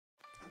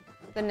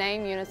The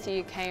name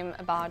Unity came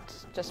about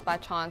just by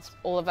chance.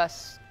 All of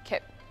us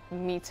kept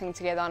meeting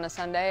together on a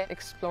Sunday,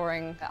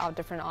 exploring our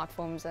different art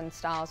forms and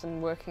styles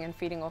and working and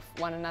feeding off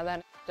one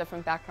another.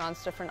 Different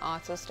backgrounds, different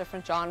artists,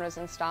 different genres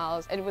and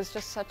styles. It was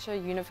just such a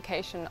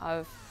unification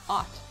of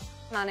art.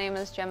 My name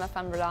is Gemma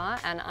van Breda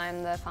and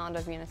I'm the founder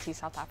of Unity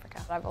South Africa.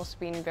 I've also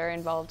been very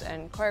involved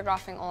in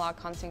choreographing all our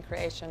content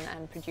creation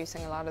and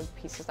producing a lot of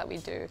the pieces that we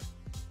do.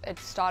 It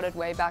started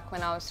way back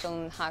when I was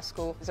still in high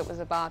school. It was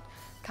about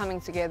coming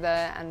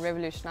together and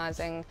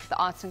revolutionizing the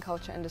arts and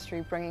culture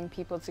industry, bringing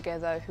people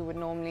together who would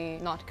normally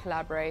not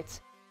collaborate.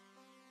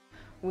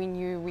 We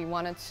knew we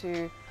wanted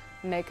to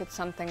make it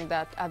something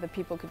that other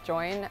people could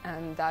join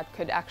and that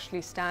could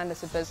actually stand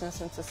as a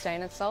business and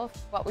sustain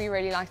itself. What we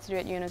really like to do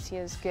at Unity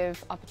is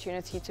give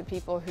opportunity to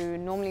people who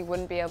normally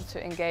wouldn't be able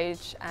to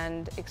engage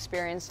and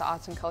experience the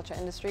arts and culture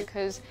industry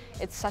because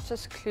it's such a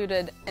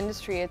secluded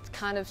industry. It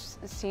kind of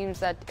seems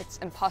that it's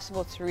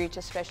impossible to reach,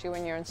 especially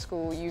when you're in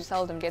school. You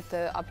seldom get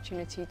the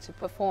opportunity to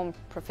perform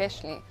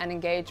professionally and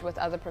engage with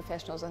other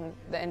professionals in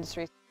the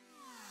industry.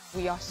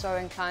 We are so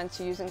inclined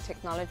to using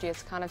technology,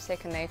 it's kind of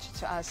second nature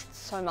to us. It's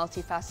so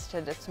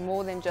multifaceted, it's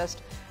more than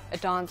just a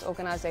dance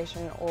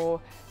organisation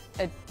or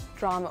a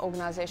drama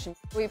organisation.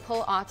 We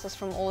pull artists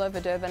from all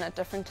over Durban at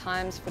different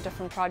times for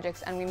different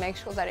projects and we make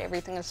sure that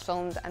everything is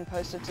filmed and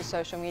posted to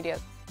social media.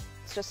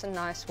 It's just a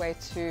nice way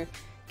to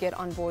get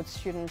on board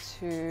students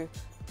who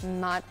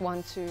might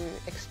want to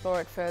explore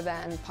it further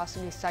and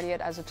possibly study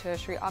it as a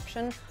tertiary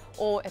option,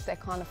 or if they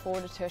can't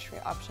afford a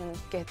tertiary option,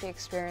 get the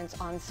experience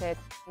on set.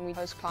 We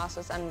host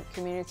classes and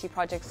community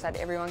projects that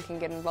everyone can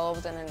get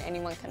involved in and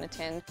anyone can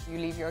attend. You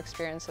leave your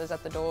experiences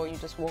at the door, you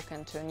just walk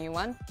into a new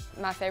one.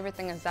 My favourite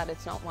thing is that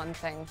it's not one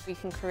thing. We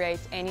can create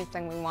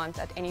anything we want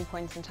at any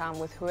point in time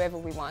with whoever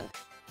we want.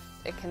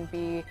 It can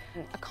be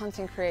a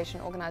content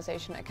creation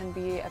organisation, it can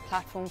be a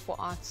platform for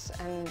arts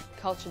and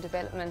culture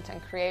development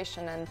and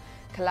creation and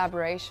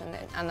collaboration,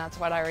 and that's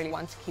what I really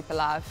want to keep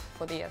alive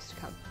for the years to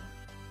come.